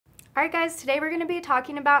All right guys, today we're going to be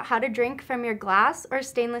talking about how to drink from your glass or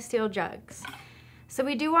stainless steel jugs. So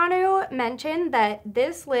we do want to mention that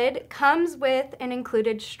this lid comes with an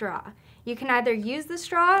included straw. You can either use the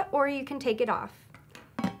straw or you can take it off.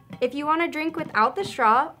 If you want to drink without the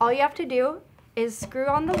straw, all you have to do is screw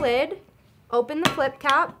on the lid, open the flip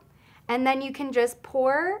cap, and then you can just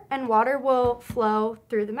pour and water will flow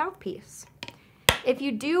through the mouthpiece. If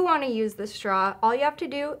you do want to use the straw, all you have to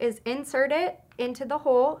do is insert it into the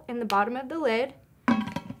hole in the bottom of the lid,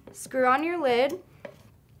 screw on your lid,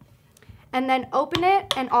 and then open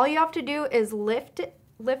it, and all you have to do is lift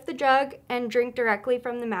the jug and drink directly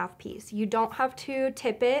from the mouthpiece. You don't have to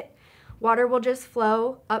tip it. Water will just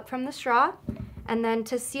flow up from the straw, and then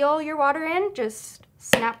to seal your water in, just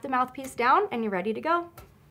snap the mouthpiece down and you're ready to go.